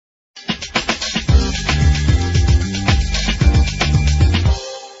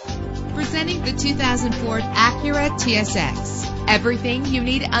Meet the 2004 Acura TSX. Everything you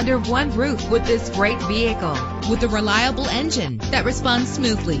need under one roof with this great vehicle. With a reliable engine that responds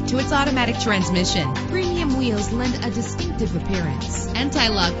smoothly to its automatic transmission, premium wheels lend a distinctive appearance.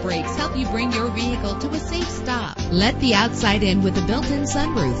 Anti-lock brakes help you bring your vehicle to a safe stop. Let the outside in with a built-in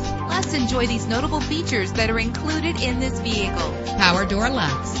sunroof. Plus, enjoy these notable features that are included in this vehicle: power door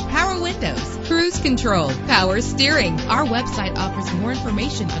locks, power windows, cruise control, power steering. Our website offers more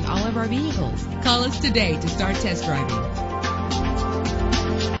information on all of our vehicles. Call us today to start test driving.